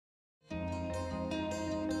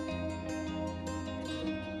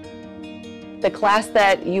The class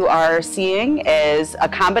that you are seeing is a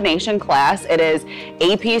combination class. It is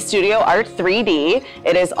AP Studio Art 3D.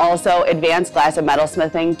 It is also Advanced Glass and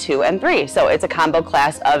Metalsmithing 2 and 3. So it's a combo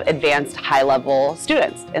class of advanced high-level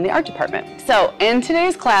students in the art department. So in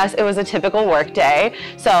today's class, it was a typical work day.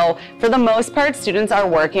 So for the most part, students are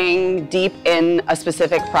working deep in a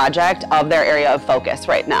specific project of their area of focus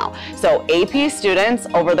right now. So AP students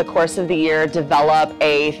over the course of the year develop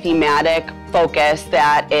a thematic focus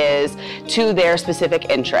that is to their specific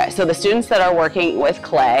interest. So the students that are working with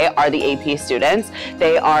clay are the AP students.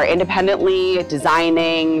 They are independently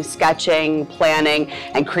designing, sketching, planning,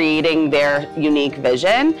 and creating their unique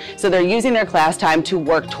vision. So they're using their class time to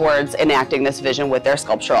work towards enacting this vision with their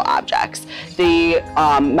sculptural objects. The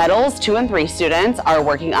metals 2 and 3 students are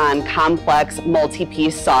working on complex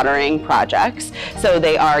multi-piece soldering projects. So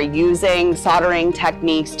they are using soldering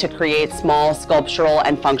techniques to create small sculptural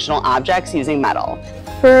and functional objects using metal.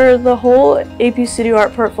 For the whole AP Studio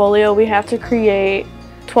Art portfolio, we have to create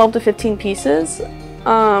 12 to 15 pieces,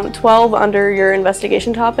 12 under your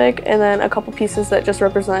investigation topic, and then a couple pieces that just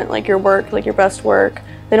represent like your work, like your best work.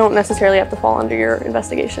 They don't necessarily have to fall under your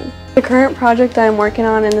investigation. The current project I'm working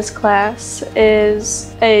on in this class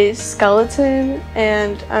is a skeleton,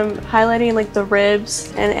 and I'm highlighting like the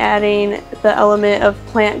ribs and adding the element of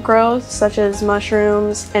plant growth such as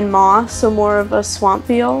mushrooms and moss, so more of a swamp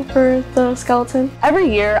feel for the skeleton. Every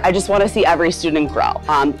year I just want to see every student grow.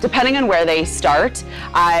 Depending on where they start,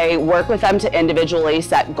 I work with them to individually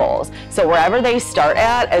set goals. So wherever they start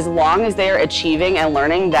at, as long as they're achieving and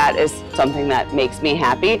learning, that is something that makes me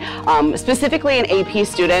happy. Specifically in AP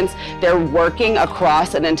students, they're working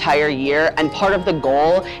across an entire year, and part of the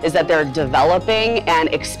goal is that they're developing and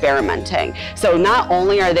experimenting. So not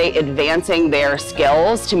only are they advancing their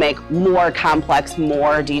skills to make more complex,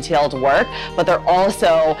 more detailed work, but they're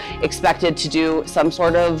also expected to do some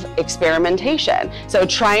sort of experimentation. So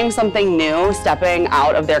trying something new, stepping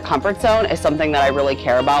out of their comfort zone is something that I really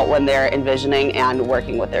care about when they're envisioning and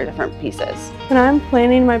working with their different pieces. When I'm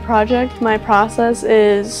planning my project, my process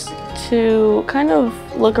is to kind of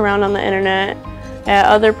look around on the internet at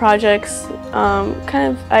other projects.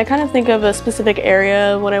 I kind of think of a specific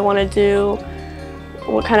area, what I want to do,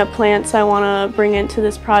 what kind of plants I want to bring into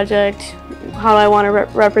this project, how I want to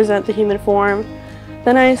represent the human form.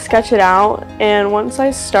 Then I sketch it out, and once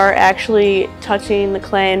I start actually touching the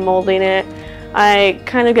clay and molding it, I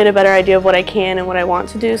kind of get a better idea of what I can and what I want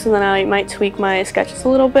to do, so then I might tweak my sketches a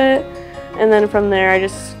little bit, and then from there I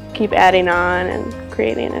just keep adding on and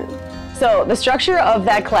creating it. So the structure of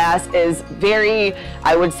that class is very,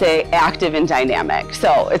 I would say, active and dynamic.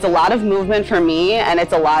 So it's a lot of movement for me, and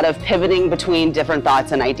it's a lot of pivoting between different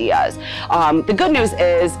thoughts and ideas. The good news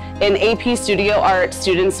is in AP Studio Art,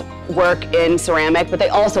 students work in ceramic, but they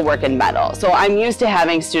also work in metal. So I'm used to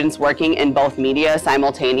having students working in both media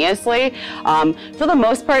simultaneously. For the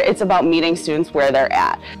most part, it's about meeting students where they're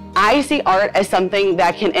at. I see art as something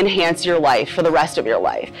that can enhance your life for the rest of your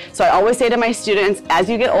life. So I always say to my students, as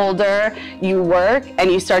you get older, you work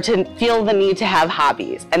and you start to feel the need to have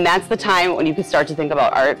hobbies. And that's the time when you can start to think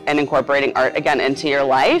about art and incorporating art again into your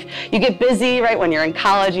life. You get busy, right? When you're in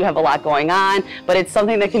college, you have a lot going on, but it's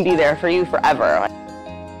something that can be there for you forever.